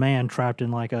an old man trapped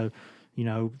in like a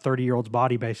 30-year-old's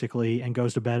body basically, and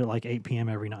goes to bed at like 8 p.m.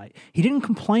 every night. He didn't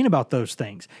complain about those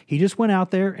things. He just went out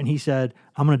there and he said,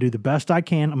 I'm going to do the best I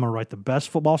can. I'm going to write the best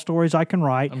football stories I can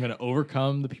write. I'm going to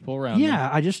overcome the people around me. Yeah,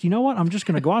 I'm just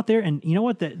going to go out there, and you know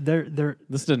what? They're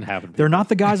This didn't happen. they're not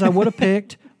the guys I would have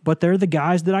picked, but they're the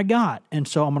guys that I got. And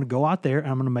so I'm going to go out there and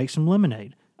I'm going to make some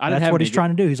lemonade. That's what he's trying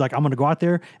to do. He's like, I'm going to go out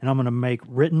there and I'm going to make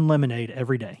written lemonade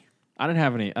every day. I didn't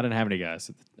have any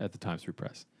guys at the Times Free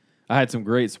Press. I had some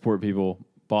great support people,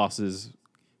 bosses,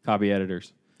 copy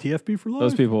editors. TFP for life.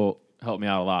 Those people helped me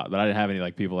out a lot, but I didn't have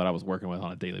any people that I was working with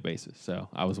on a daily basis. So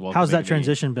I was welcome. How's that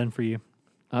transition been for you?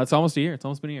 It's almost a year. It's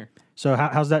almost been a year. So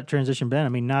how's that transition been? I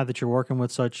mean, now that you're working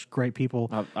with such great people,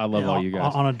 I love all you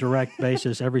guys on a direct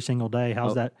basis every single day.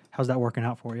 How's that working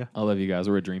out for you? I love you guys.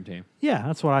 We're a dream team. Yeah,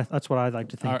 that's what I like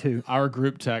to think too. Our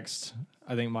group text,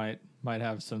 I think, might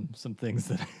have some things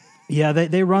that. Yeah,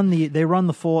 they run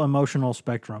the full emotional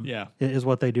spectrum. Yeah, is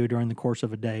what they do during the course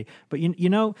of a day. But you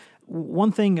know,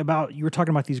 one thing about, you were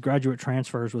talking about these graduate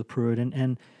transfers with Pruitt,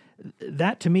 and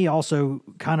that to me also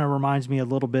kind of reminds me a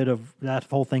little bit of that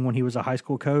whole thing when he was a high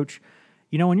school coach.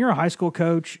 You know, when you're a high school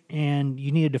coach and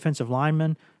you need a defensive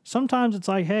lineman, sometimes it's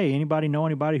like, hey, anybody know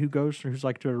anybody who's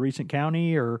like to a recent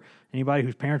county, or anybody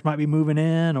whose parents might be moving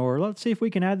in, or let's see if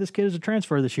we can add this kid as a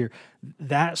transfer this year.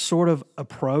 That sort of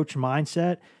approach,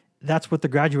 mindset, that's what the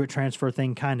graduate transfer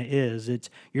thing kind of is.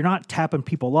 You're not tapping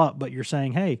people up, but you're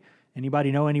saying, hey,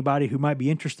 anybody know anybody who might be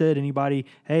interested? Anybody,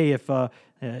 hey, if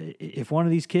one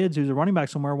of these kids who's a running back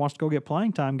somewhere wants to go get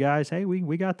playing time, guys, hey,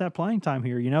 we got that playing time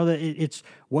here. You know, that it's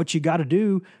what you got to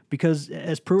do, because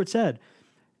as Pruitt said,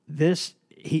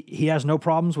 he has no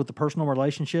problems with the personal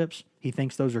relationships. He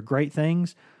thinks those are great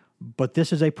things, but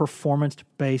this is a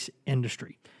performance-based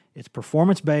industry. It's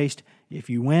performance-based. If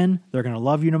you win, they're going to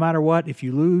love you no matter what. If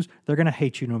you lose, they're going to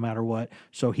hate you no matter what.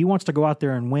 So he wants to go out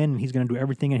there and win, and he's going to do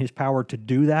everything in his power to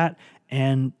do that.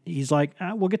 And he's like,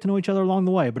 we'll get to know each other along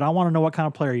the way, but I want to know what kind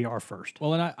of player you are first.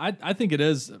 Well, and I think it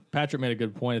is, Patrick made a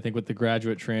good point, I think, with the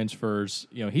graduate transfers.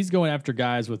 You know, he's going after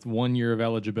guys with 1 year of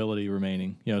eligibility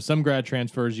remaining. You know, some grad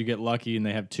transfers, you get lucky and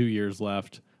they have 2 years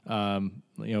left.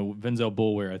 You know, Venzel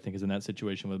Bulware, I think, is in that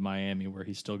situation with Miami, where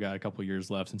he's still got a couple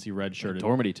years left since he redshirted.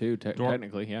 Dormady too,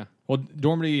 technically, yeah. Well,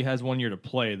 Dormady has 1 year to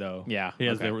play, though. Yeah, he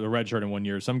has the redshirt in 1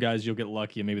 year. Some guys you'll get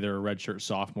lucky, and maybe they're a redshirt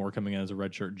sophomore coming in as a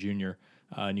redshirt junior,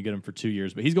 and you get them for 2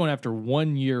 years. But he's going after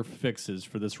 1 year fixes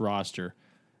for this roster,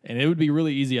 and it would be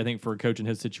really easy, I think, for a coach in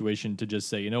his situation to just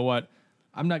say, you know what,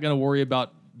 I'm not going to worry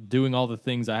about doing all the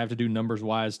things I have to do numbers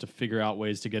wise to figure out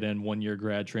ways to get in 1 year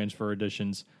grad transfer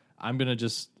additions. I'm going to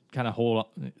just kind of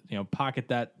pocket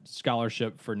that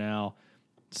scholarship for now,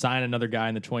 sign another guy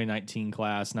in the 2019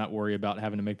 class, not worry about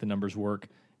having to make the numbers work.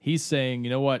 He's saying, you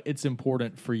know what, it's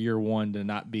important for year one to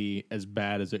not be as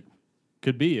bad as it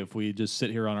could be if we just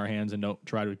sit here on our hands and don't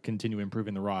try to continue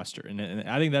improving the roster. And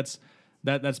I think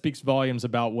that speaks volumes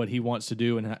about what he wants to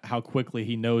do and how quickly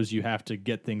he knows you have to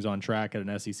get things on track at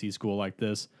an SEC school like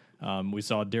this. We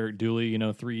saw Derek Dooley,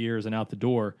 3 years and out the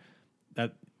door.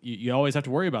 That you always have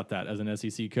to worry about that as an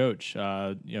SEC coach.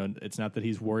 It's not that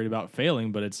he's worried about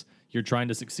failing, but you're trying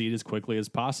to succeed as quickly as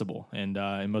possible. And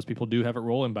most people do have it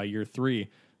rolling by year 3.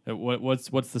 What's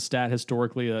the stat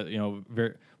historically?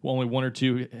 Only 1 or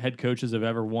 2 head coaches have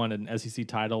ever won an SEC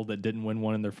title that didn't win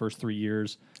one in their first 3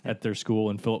 years at their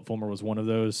school, and Philip Fulmer was one of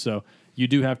those. So you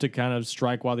do have to kind of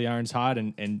strike while the iron's hot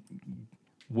and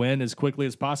win as quickly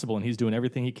as possible. And he's doing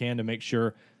everything he can to make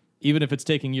sure, even if it's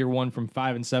taking year 1 from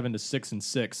 5-7 to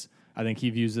 6-6, I think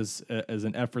he views this as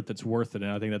an effort that's worth it,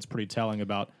 and I think that's pretty telling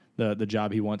about the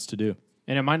job he wants to do.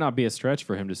 And it might not be a stretch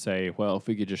for him to say, well, if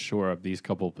we could just shore up these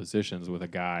couple positions with a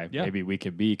guy, maybe we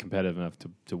could be competitive enough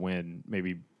to win,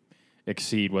 maybe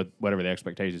exceed whatever the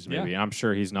expectations may be. And I'm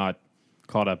sure he's not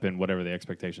caught up in whatever the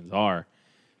expectations are.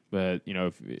 But,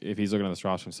 if he's looking at this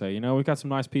roster and say, we've got some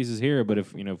nice pieces here, but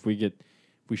if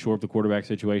we shore up the quarterback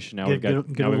situation, now we've got a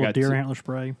little deer antler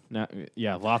spray. Now,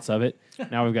 lots of it.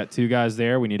 Now we've got 2 guys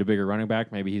there. We need a bigger running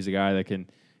back. Maybe he's a guy that can,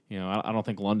 I don't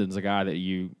think London's a guy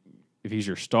that if he's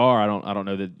your star, I don't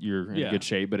know that you're in good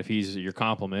shape. But if he's your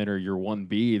complement or your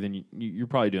 1B, then you're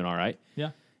probably doing all right.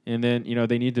 Yeah. And then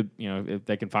they need to if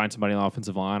they can find somebody on the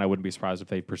offensive line, I wouldn't be surprised if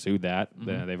they pursued that.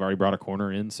 Mm-hmm. They've already brought a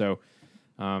corner in. So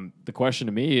the question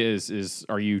to me is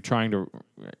are you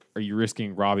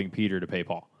risking robbing Peter to pay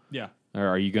Paul? Yeah. Or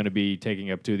are you going to be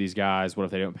taking up 2 of these guys? What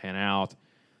if they don't pan out?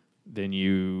 Then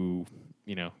you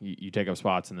you take up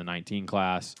spots in the 19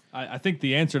 class. I think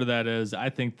the answer to that is I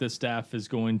think the staff is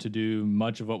going to do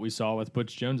much of what we saw with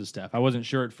Butch Jones' staff. I wasn't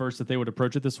sure at first that they would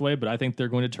approach it this way, but I think they're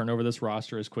going to turn over this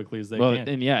roster as quickly as they can.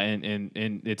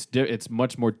 And it's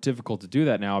much more difficult to do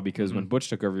that now because when Butch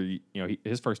took over,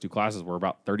 his first 2 classes were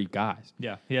about 30 guys.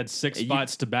 Yeah, he had 6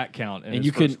 spots to back count, in and his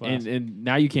you first can class. and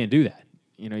now you can't do that.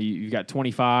 You've got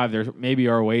 25. There maybe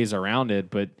are ways around it,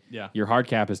 but your hard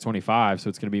cap is 25, so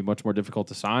it's going to be much more difficult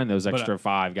to sign those extra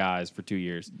 5 guys for 2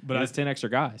 years. But that's 10 extra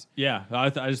guys. Yeah, I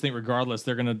just think regardless,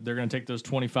 they're gonna take those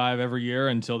 25 every year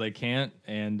until they can't,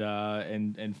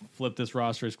 and flip this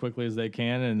roster as quickly as they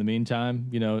can. And in the meantime,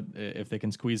 if they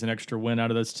can squeeze an extra win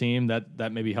out of this team,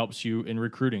 that maybe helps you in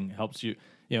recruiting. Helps you,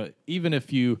 even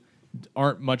if you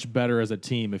aren't much better as a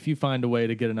team, if you find a way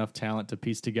to get enough talent to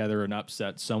piece together an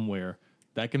upset somewhere,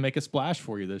 that can make a splash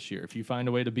for you this year. If you find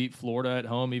a way to beat Florida at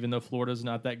home, even though Florida's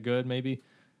not that good, maybe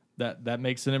that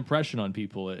makes an impression on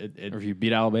people. Or if you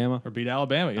beat Alabama,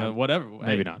 whatever.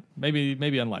 Maybe not.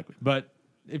 Maybe unlikely. But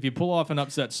if you pull off an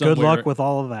upset somewhere, good luck with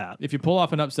all of that. If you pull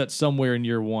off an upset somewhere in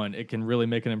year 1, it can really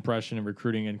make an impression in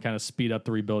recruiting and kind of speed up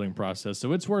the rebuilding process.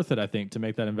 So it's worth it, I think, to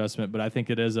make that investment. But I think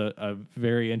it is a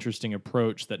very interesting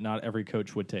approach that not every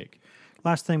coach would take.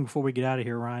 Last thing before we get out of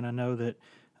here, Ryan, I know that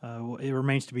it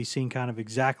remains to be seen kind of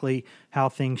exactly how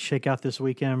things shake out this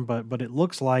weekend, but it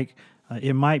looks like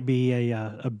it might be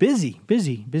a busy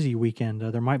weekend.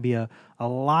 There might be a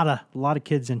lot of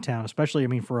kids in town,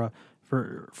 especially for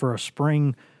a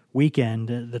spring weekend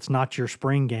that's not your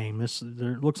spring game.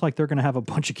 Looks like they're going to have a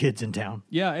bunch of kids in town.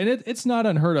 Yeah, and it's not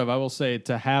unheard of, I will say,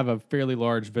 to have a fairly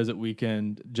large visit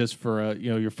weekend just for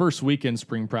your first weekend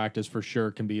spring practice for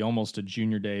sure can be almost a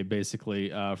junior day basically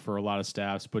for a lot of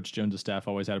staffs. Butch Jones' staff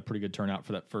always had a pretty good turnout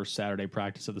for that first Saturday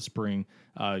practice of the spring.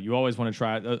 You always want to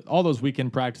try all those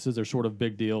weekend practices are sort of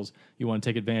big deals. You want to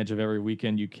take advantage of every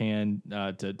weekend you can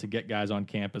to get guys on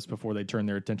campus before they turn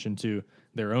their attention to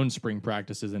their own spring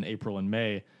practices in April and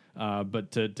May.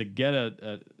 But to get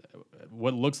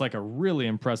what looks like a really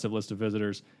impressive list of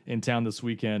visitors in town this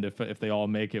weekend, if they all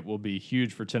make it, will be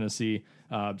huge for Tennessee.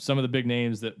 Some of the big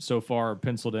names that so far are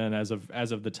penciled in as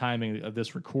of the timing of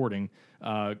this recording.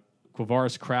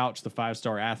 Quavaris Crouch, the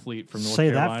 5-star athlete from North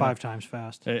Carolina. Say that 5 times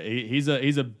fast. He's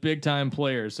a big time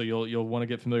player, so you'll want to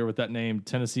get familiar with that name.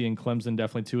 Tennessee and Clemson,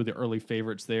 definitely 2 of the early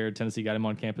favorites there. Tennessee got him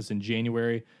on campus in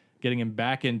January. Getting him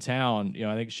back in town,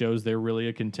 I think shows they're really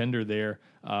a contender there,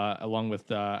 along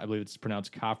with, I believe it's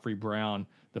pronounced Coffrey Brown,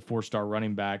 the 4-star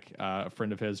running back, a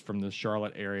friend of his from the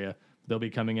Charlotte area. They'll be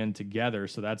coming in together,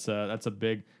 so that's a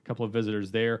big couple of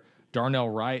visitors there. Darnell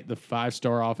Wright, the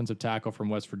 5-star offensive tackle from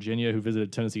West Virginia, who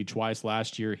visited Tennessee twice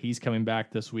last year. He's coming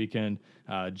back this weekend.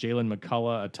 Jalen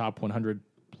McCullough, a top 100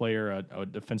 player, a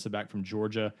defensive back from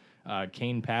Georgia.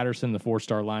 Kane Patterson, the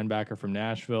 4-star linebacker from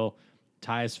Nashville.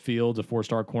 Tyus Fields, a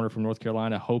 4-star corner from North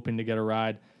Carolina, hoping to get a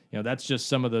ride. That's just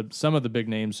some of the big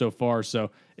names so far. So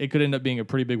it could end up being a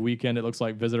pretty big weekend, it looks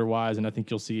like, visitor-wise, and I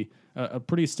think you'll see a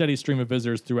pretty steady stream of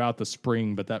visitors throughout the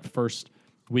spring. But that first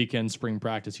weekend spring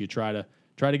practice, you try to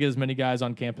get as many guys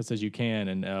on campus as you can,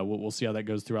 and we'll see how that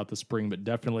goes throughout the spring. But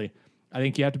definitely, I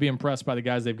think you have to be impressed by the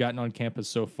guys they've gotten on campus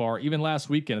so far. Even last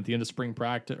weekend at the end of spring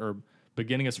practice, or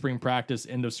beginning of spring practice,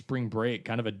 end of spring break,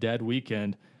 kind of a dead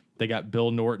weekend. They got Bill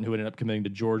Norton, who ended up committing to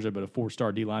Georgia, but a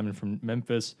 4-star D lineman from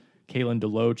Memphis. Kalen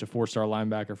DeLoach, a 4-star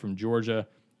linebacker from Georgia.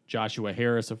 Joshua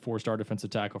Harris, a 4-star defensive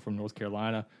tackle from North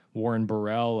Carolina. Warren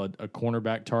Burrell, a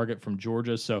cornerback target from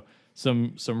Georgia. So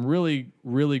some really,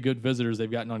 really good visitors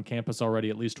they've gotten on campus already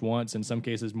at least once, in some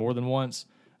cases more than once.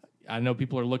 I know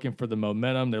people are looking for the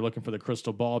momentum. They're looking for the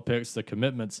crystal ball picks, the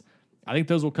commitments. I think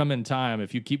those will come in time.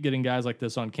 If you keep getting guys like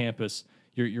this on campus,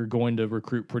 you're going to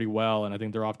recruit pretty well, and I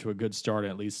think they're off to a good start,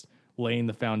 at least laying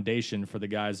the foundation for the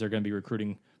guys they're going to be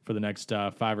recruiting for the next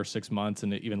 5 or 6 months,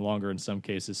 and even longer in some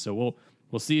cases. So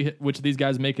we'll see which of these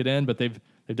guys make it in, but they've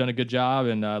done a good job,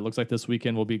 and it looks like this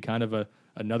weekend will be kind of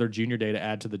another junior day to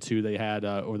add to the 2 they had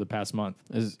over the past month.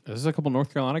 Is this a couple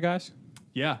North Carolina guys?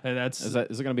 Yeah, and is it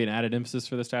going to be an added emphasis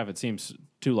for the staff? It seems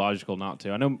too logical not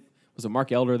to. I know. Was it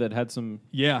Mark Elder that had some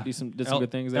did some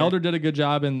good things there? Elder did a good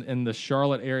job in the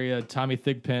Charlotte area. Tommy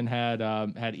Thigpen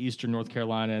had Eastern North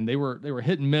Carolina, and they were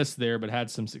hit and miss there, but had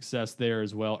some success there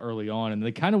as well early on. And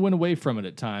they kind of went away from it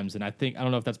at times. And I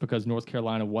don't know if that's because North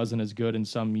Carolina wasn't as good in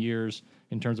some years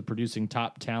in terms of producing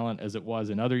top talent as it was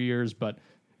in other years.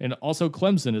 And also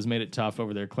Clemson has made it tough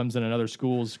over there. Clemson and other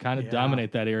schools kind of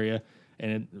dominate that area.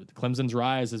 And Clemson's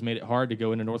rise has made it hard to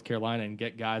go into North Carolina and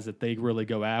get guys that they really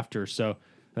go after. So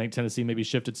I think Tennessee maybe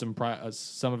shifted some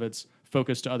of its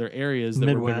focus to other areas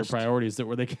that were bigger priorities,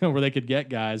 where they could get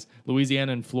guys.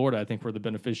 Louisiana and Florida, I think, were the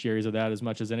beneficiaries of that as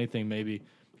much as anything, maybe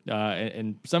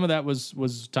And some of that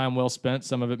was time well spent.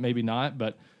 Some of it maybe not.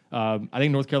 But I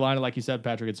think North Carolina, like you said,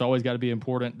 Patrick, it's always got to be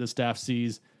important. The staff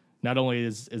sees not only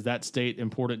is that state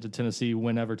important to Tennessee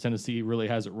whenever Tennessee really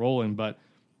has it rolling, but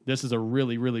this is a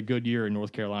really, really good year in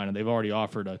North Carolina. They've already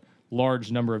offered a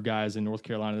large number of guys in North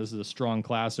Carolina. This is a strong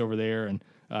class over there, and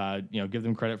give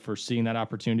them credit for seeing that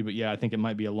opportunity. But yeah, I think it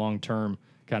might be a long-term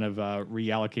kind of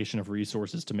reallocation of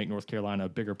resources to make North Carolina a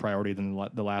bigger priority than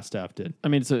the last staff did. I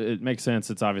mean, it makes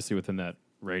sense. It's obviously within that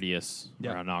radius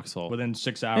around Knoxville. Within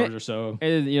 6 hours or so.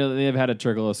 And, they've had a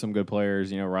trickle of some good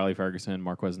players. Riley Ferguson,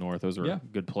 Marquez North, those are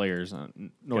good players.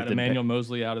 North got Emmanuel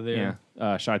Mosley out of there.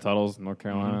 Yeah. Shy Tuttles, North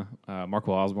Carolina.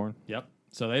 Marco Osborne. Yep.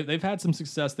 So they've had some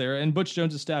success there. And Butch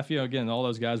Jones' staff, again, all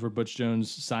those guys were Butch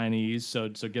Jones signees, so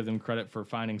give them credit for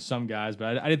finding some guys.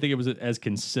 But I didn't think it was as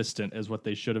consistent as what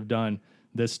they should have done.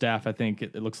 This staff, I think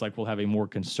it looks like will have a more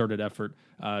concerted effort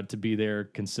to be there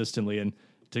consistently. And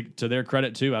to their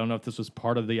credit, too, I don't know if this was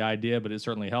part of the idea, but it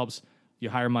certainly helps. You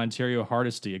hire Montario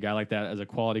Hardesty, a guy like that, as a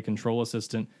quality control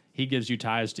assistant. He gives you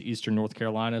ties to Eastern North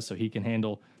Carolina, so he can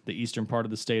handle the eastern part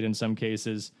of the state in some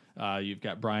cases. You've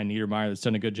got Brian Niedermeyer that's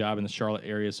done a good job in the Charlotte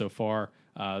area so far.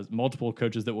 Multiple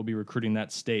coaches that will be recruiting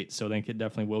that state, so I think it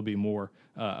definitely will be more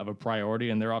of a priority,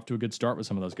 and they're off to a good start with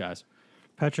some of those guys.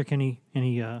 Patrick, any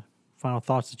final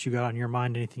thoughts that you got on your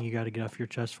mind? Anything you got to get off your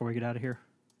chest before we get out of here?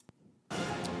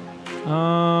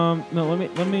 No,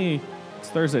 let me. It's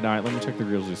Thursday night. Let me check the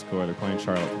Grizzlies score. They're playing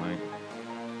Charlotte tonight.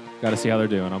 Got to see how they're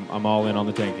doing. I'm all in on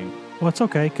the tanking. Well, it's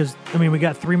okay because we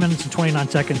got 3 minutes and 29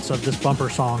 seconds of this bumper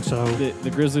song. So the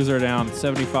Grizzlies are down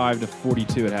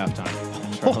 75-42 at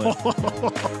halftime.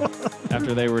 Charlotte,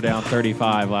 after they were down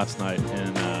 35 last night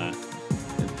in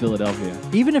Philadelphia.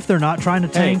 Even if they're not trying to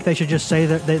tank, they should just say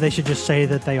that they should just say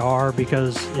that they are,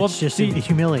 because it's just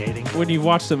humiliating. When you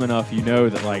watch them enough, you know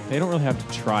that they don't really have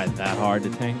to try that hard to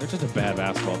tank. They're just a bad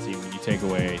basketball team when you take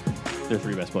away their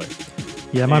 3 best players.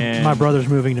 Yeah, my brother's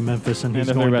moving to Memphis, and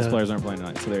the 3 best players aren't playing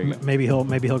tonight. So there you go. Maybe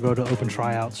he'll go to open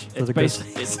tryouts for the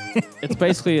Grizzlies. It's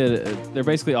basically they're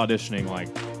basically auditioning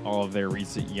all of their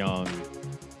recent young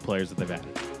players that they've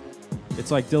added.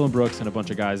 It's like Dylan Brooks and a bunch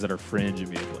of guys that are fringe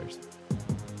NBA players.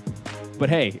 But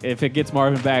hey, if it gets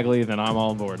Marvin Bagley, then I'm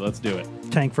all on board. Let's do it.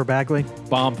 Tank for Bagley.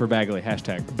 Bomb for Bagley.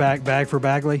 Hashtag. Bag for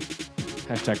Bagley.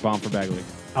 Hashtag bomb for Bagley.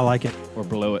 I like it. Or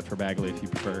blow it for Bagley if you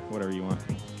prefer. Whatever you want.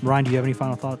 Ryan, do you have any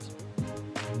final thoughts?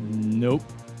 Nope.